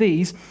each one of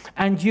these,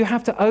 and you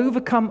have to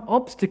overcome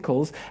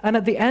obstacles, and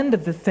at the end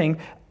of the thing,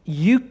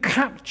 you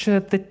capture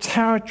the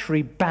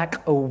territory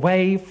back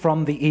away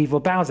from the evil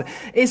Bowser.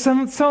 It's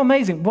so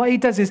amazing. What he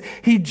does is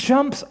he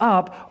jumps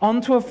up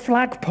onto a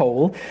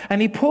flagpole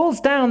and he pulls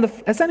down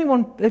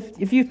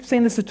if you've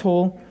seen this at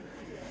all,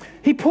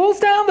 he pulls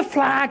down the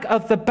flag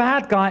of the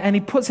bad guy and he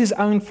puts his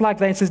own flag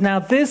there and says, now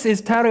this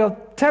is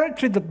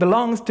territory that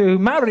belongs to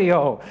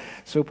Mario.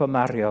 Super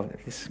Mario.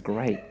 This is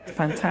great.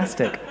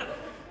 Fantastic.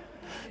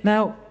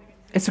 Now,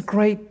 it's a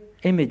great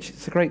image.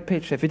 It's a great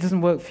picture. If it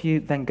doesn't work for you,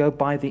 then go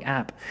buy the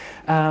app.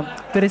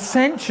 But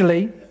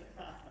essentially,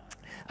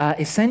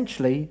 it's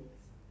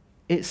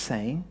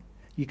saying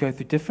you go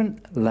through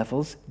different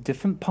levels,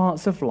 different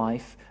parts of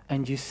life,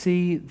 and you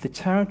see the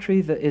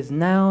territory that is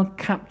now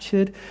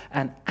captured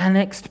and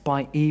annexed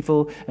by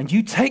evil, and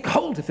you take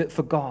hold of it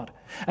for God.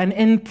 And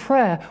in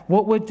prayer,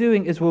 what we're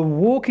doing is we're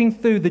walking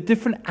through the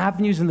different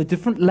avenues and the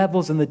different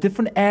levels and the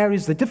different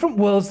areas, the different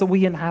worlds that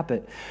we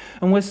inhabit.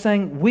 And we're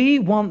saying we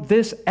want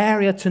this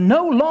area to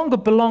no longer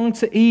belong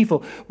to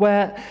evil,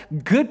 where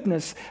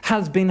goodness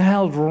has been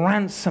held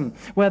ransom,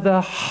 where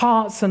the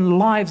hearts and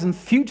lives and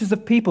futures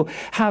of people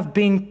have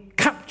been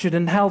captured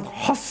and held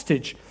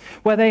hostage,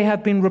 where they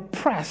have been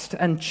repressed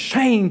and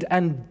chained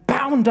and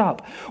bound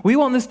up. We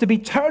want this to be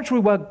territory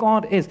where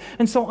God is.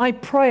 And so I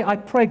pray,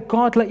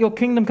 God, let your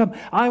kingdom come.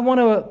 I want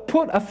to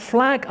put a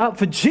flag up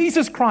for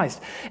Jesus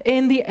Christ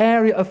in the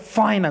area of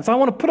finance. I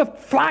want to put a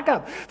flag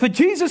up for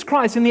Jesus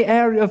Christ in the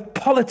area of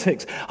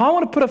politics. I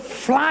want to put a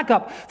flag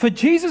up for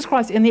Jesus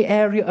Christ in the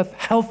area of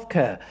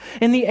healthcare,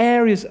 in the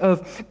areas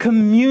of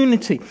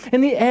community,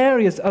 in the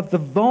areas of the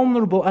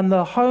vulnerable and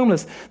the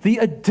homeless, the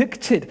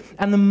addicted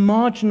and the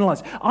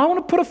marginalized. I want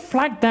to put a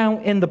flag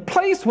down in the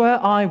place where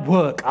I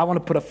work. I want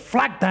to put a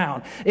flag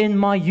down in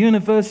my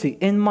university,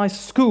 in my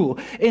school,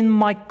 in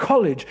my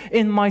college,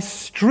 in my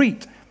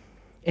street,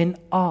 in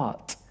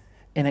art,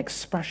 in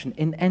expression,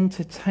 in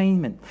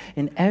entertainment,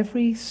 in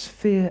every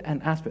sphere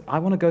and aspect. I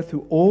want to go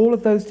through all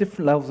of those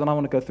different levels, and I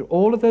want to go through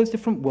all of those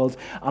different worlds,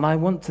 and I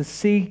want to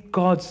see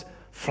God's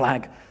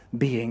flag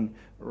being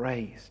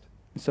raised.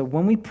 And so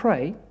when we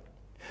pray,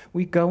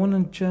 we go on a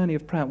journey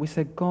of prayer. We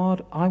say,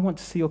 God, I want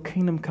to see your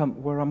kingdom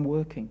come where I'm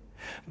working.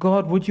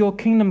 God, would your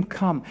kingdom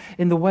come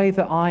in the way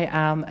that I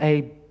am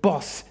a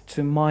boss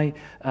to my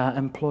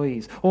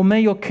employees? Or may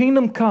your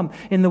kingdom come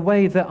in the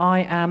way that I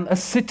am a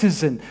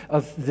citizen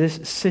of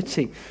this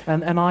city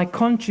and I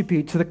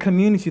contribute to the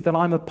community that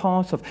I'm a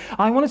part of.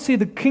 I want to see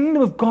the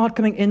kingdom of God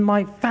coming in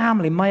my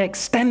family, my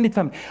extended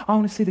family. I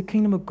want to see the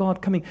kingdom of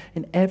God coming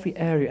in every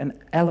area and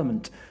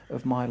element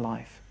of my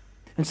life.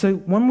 And so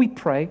when we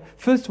pray,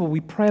 first of all, we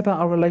pray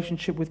about our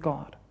relationship with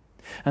God.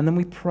 And then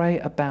we pray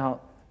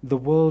about the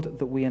world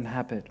that we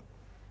inhabit.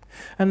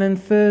 And then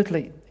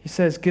thirdly, he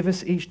says, give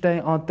us each day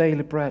our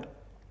daily bread.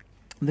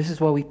 And this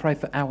is where we pray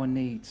for our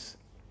needs.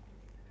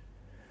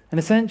 And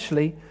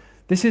essentially,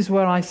 this is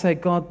where I say,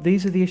 God,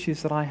 these are the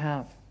issues that I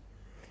have.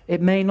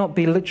 It may not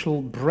be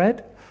literal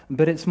bread,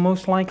 but it's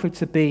most likely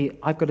to be,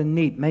 I've got a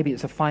need. Maybe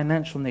it's a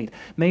financial need.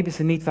 Maybe it's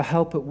a need for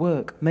help at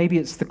work. Maybe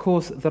it's the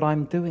course that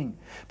I'm doing.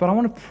 But I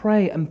want to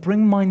pray and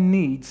bring my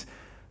needs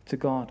to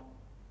God.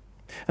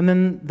 And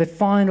then the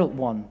final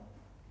one,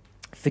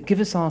 forgive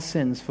us our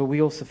sins, for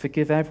we also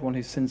forgive everyone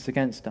who sins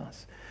against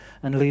us,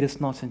 and lead us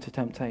not into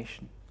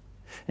temptation.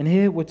 And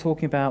here we're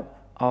talking about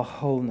our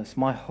wholeness,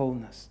 my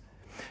wholeness.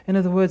 In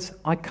other words,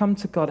 I come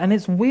to God, and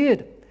it's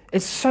weird.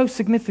 It's so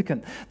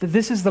significant that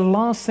this is the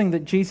last thing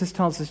that Jesus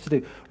tells us to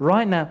do.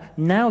 Right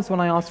now is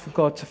when I ask for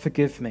God to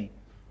forgive me.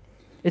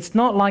 It's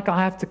not like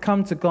I have to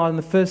come to God and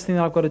the first thing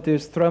that I've got to do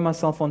is throw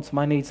myself onto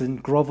my knees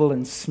and grovel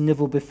and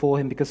snivel before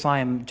him because I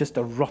am just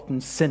a rotten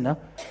sinner.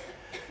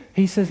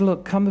 He says,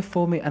 look, come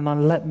before me and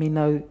let me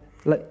know,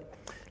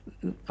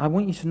 I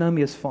want you to know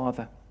me as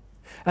Father.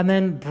 And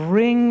then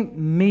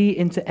bring me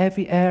into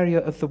every area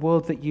of the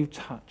world that you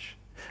touch.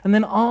 And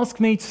then ask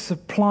me to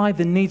supply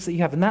the needs that you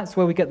have. And that's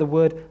where we get the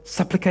word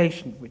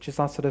supplication, which is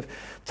our sort of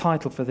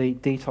title for the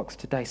detox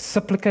today.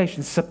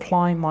 Supplication,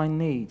 supply my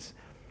needs.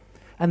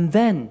 And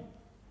then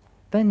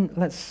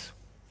let's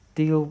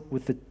deal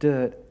with the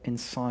dirt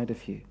inside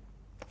of you.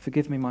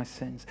 Forgive me my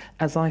sins,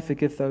 as I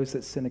forgive those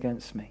that sin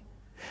against me.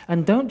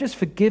 And don't just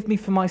forgive me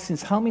for my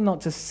sins. Help me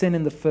not to sin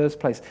in the first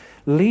place.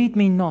 Lead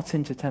me not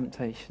into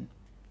temptation.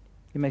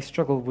 You may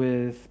struggle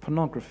with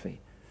pornography.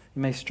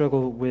 You may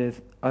struggle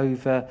with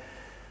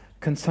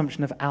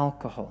consumption of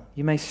alcohol.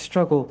 You may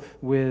struggle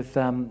with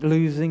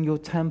losing your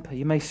temper.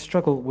 You may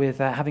struggle with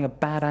having a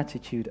bad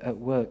attitude at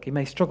work. You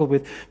may struggle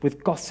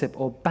with gossip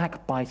or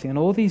backbiting and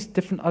all these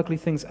different ugly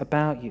things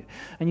about you.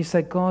 And you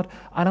say, God,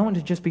 I don't want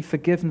to just be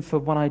forgiven for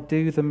when I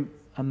do them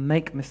and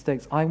make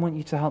mistakes. I want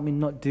you to help me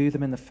not do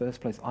them in the first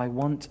place. I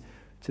want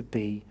to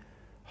be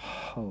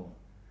whole.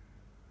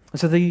 And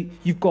so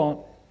you've got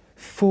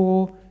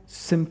 4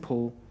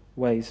 simple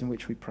ways in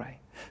which we pray.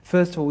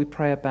 First of all, we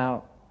pray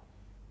about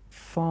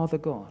Father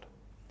God.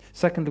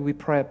 Secondly, we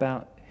pray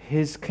about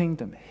his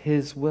kingdom,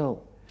 his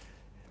will.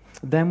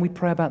 Then we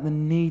pray about the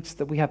needs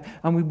that we have.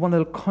 And we want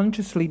to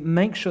consciously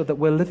make sure that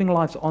we're living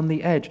lives on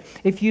the edge.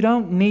 If you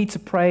don't need to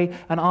pray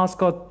and ask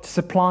God to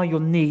supply your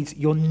needs,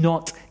 you're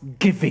not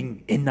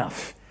giving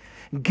enough.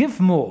 Give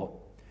more.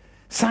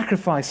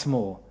 Sacrifice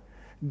more.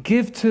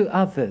 Give to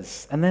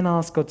others. And then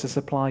ask God to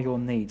supply your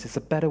needs. It's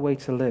a better way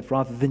to live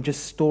rather than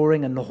just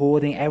storing and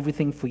hoarding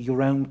everything for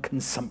your own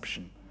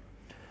consumption.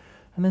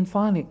 And then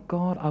finally,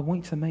 God, I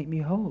want you to make me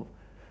whole.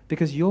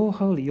 Because you're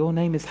holy, your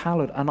name is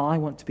hallowed, and I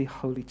want to be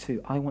holy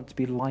too. I want to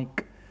be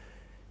like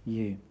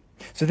you.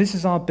 So this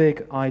is our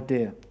big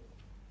idea.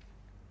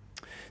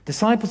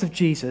 Disciples of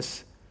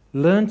Jesus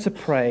learn to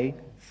pray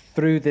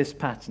through this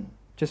pattern.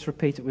 Just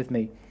repeat it with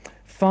me.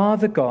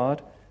 Father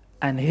God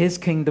and his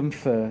kingdom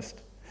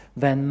first,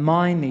 then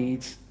my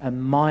needs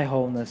and my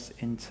wholeness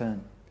in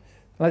turn.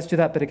 Let's do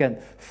that bit again.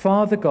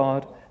 Father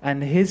God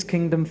and his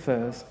kingdom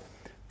first,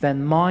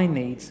 then my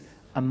needs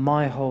and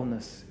my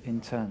wholeness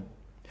in turn.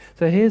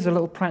 So here's a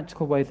little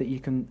practical way that you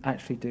can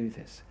actually do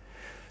this.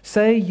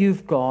 Say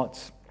you've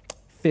got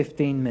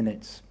 15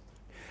 minutes.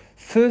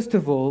 First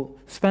of all,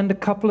 spend a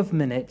couple of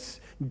minutes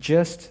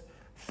just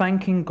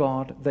thanking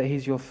God that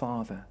he's your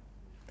Father.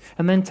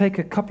 And then take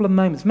a couple of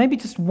moments, maybe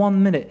just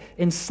 1 minute,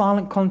 in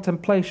silent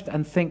contemplation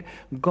and think,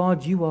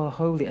 God, you are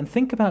holy. And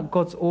think about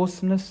God's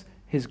awesomeness,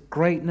 his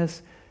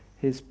greatness,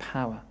 his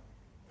power.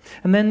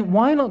 And then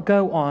why not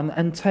go on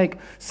and take,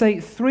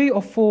 say, 3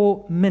 or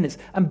 4 minutes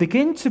and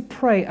begin to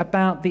pray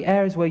about the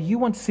areas where you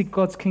want to see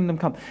God's kingdom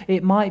come.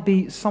 It might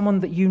be someone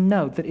that you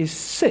know that is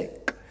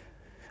sick.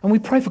 And we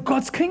pray for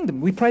God's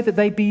kingdom. We pray that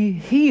they be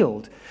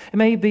healed. It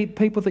may be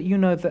people that you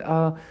know that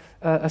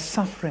are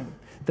suffering,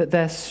 that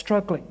they're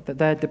struggling, that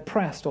they're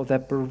depressed, or they're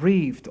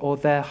bereaved, or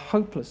they're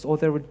hopeless, or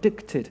they're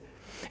addicted.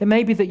 It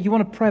may be that you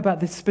want to pray about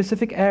the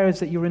specific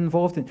areas that you're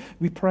involved in.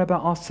 We pray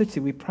about our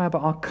city. We pray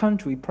about our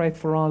country. We pray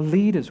for our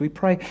leaders. We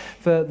pray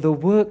for the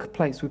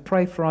workplace. We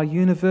pray for our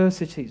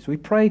universities. We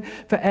pray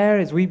for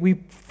areas. We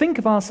think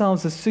of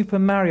ourselves as Super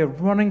Mario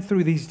running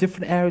through these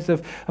different areas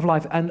of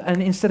life. And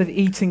instead of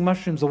eating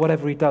mushrooms or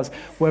whatever he does,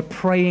 we're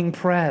praying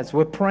prayers.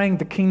 We're praying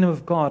the kingdom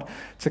of God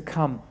to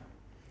come.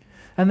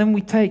 And then we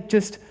take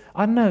just,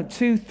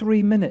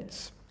 2-3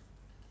 minutes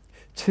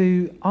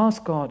to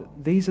ask God,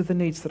 these are the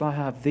needs that I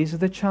have. These are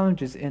the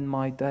challenges in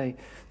my day.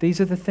 These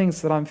are the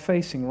things that I'm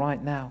facing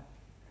right now.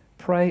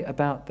 Pray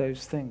about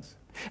those things.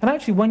 And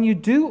actually, when you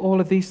do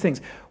all of these things,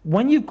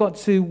 when you've got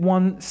to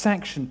one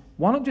section,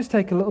 why not just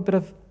take a little bit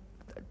of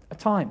a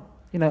time,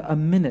 a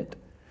minute,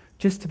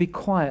 just to be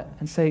quiet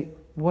and say,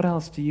 what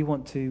else do you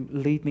want to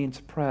lead me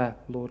into prayer,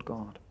 Lord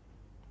God?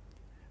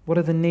 What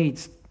are the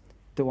needs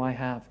do I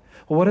have?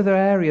 Or what other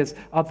areas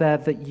are there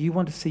that you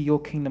want to see your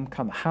kingdom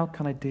come? How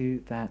can I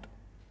do that?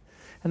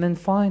 And then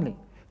finally,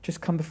 just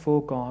come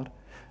before God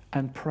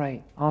and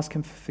pray. Ask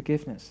him for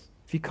forgiveness.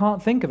 If you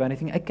can't think of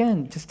anything,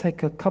 again, just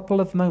take a couple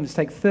of moments,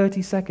 take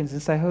 30 seconds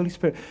and say, Holy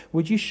Spirit,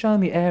 would you show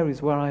me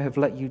areas where I have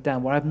let you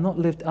down, where I've not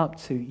lived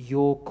up to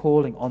your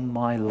calling on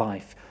my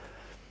life?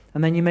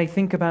 And then you may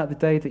think about the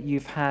day that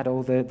you've had,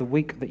 or the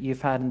week that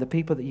you've had, and the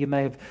people that you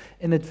may have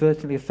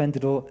inadvertently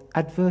offended or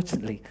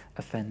advertently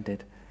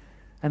offended.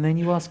 And then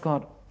you ask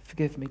God,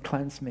 forgive me,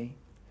 cleanse me,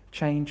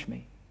 change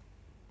me.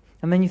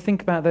 And then you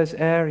think about those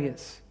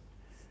areas.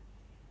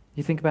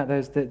 You think about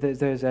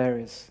those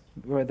areas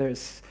where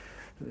there's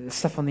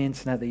stuff on the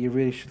internet that you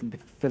really shouldn't be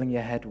filling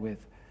your head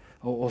with,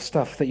 or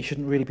stuff that you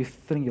shouldn't really be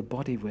filling your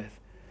body with.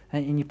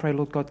 And you pray,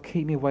 Lord God,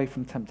 keep me away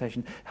from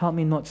temptation. Help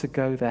me not to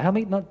go there. Help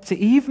me not to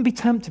even be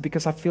tempted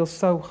because I feel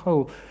so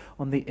whole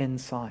on the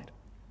inside.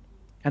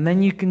 And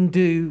then you can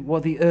do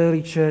what the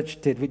early church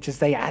did, which is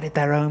they added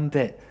their own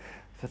bit.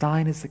 For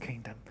thine is the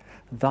kingdom,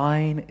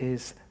 thine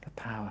is the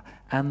power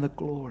and the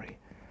glory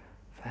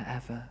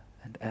forever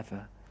and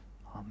ever.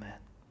 Amen.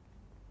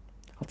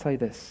 I'll tell you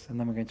this, and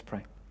then we're going to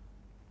pray.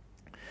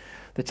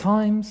 The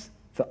times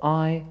that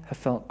I have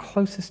felt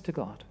closest to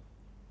God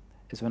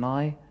is when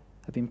I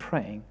have been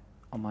praying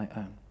on my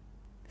own.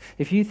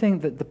 If you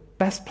think that the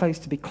best place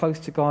to be close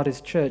to God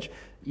is church,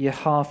 you're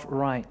half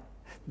right.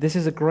 This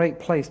is a great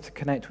place to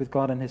connect with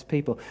God and his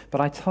people. But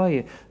I tell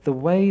you, the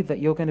way that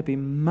you're going to be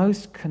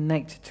most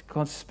connected to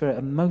God's Spirit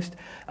and most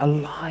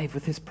alive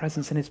with his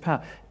presence and his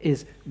power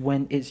is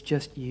when it's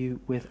just you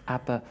with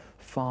Abba,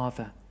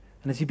 Father.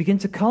 And as you begin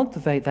to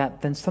cultivate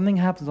that, then something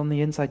happens on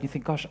the inside. You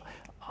think, gosh,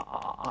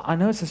 I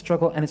know it's a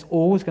struggle and it's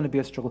always going to be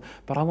a struggle,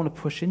 but I want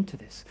to push into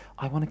this.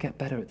 I want to get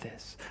better at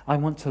this. I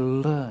want to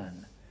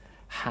learn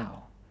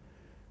how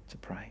to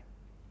pray.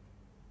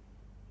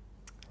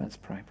 Let's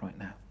pray right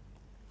now.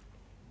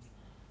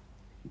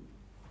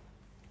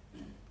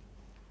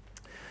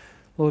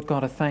 Lord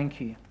God, I thank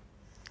you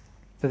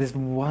for this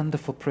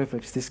wonderful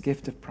privilege, this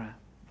gift of prayer.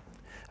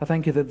 I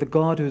thank you that the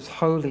God who is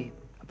holy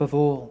above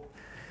all,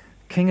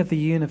 King of the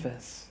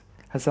universe,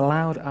 has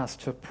allowed us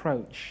to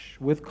approach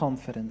with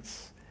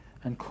confidence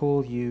and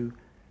call you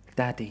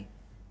Daddy.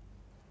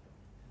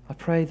 I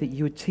pray that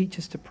you would teach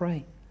us to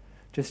pray,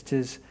 just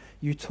as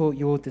you taught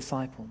your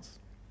disciples.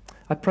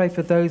 I pray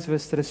for those of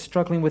us that are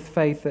struggling with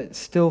faith, that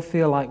still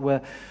feel like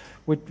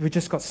we've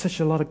just got such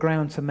a lot of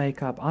ground to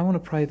make up. I want to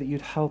pray that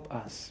you'd help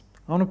us.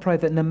 I want to pray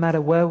that no matter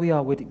where we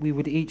are, we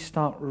would each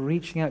start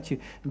reaching out to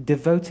you,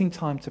 devoting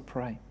time to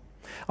pray.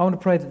 I want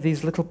to pray that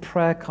these little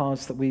prayer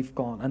cards that we've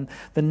got and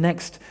the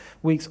next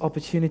week's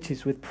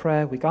opportunities with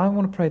Prayer Week, I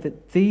want to pray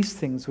that these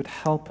things would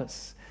help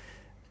us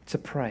to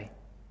pray.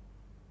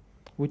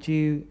 Would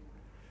you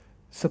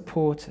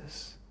support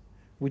us?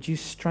 Would you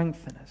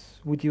strengthen us?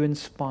 Would you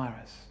inspire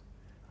us?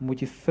 And would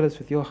you fill us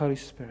with your Holy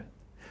Spirit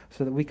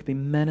so that we could be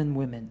men and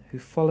women who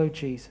follow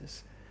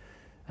Jesus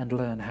and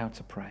learn how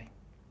to pray?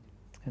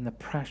 In the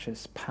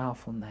precious,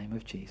 powerful name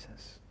of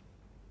Jesus.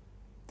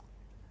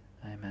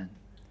 Amen.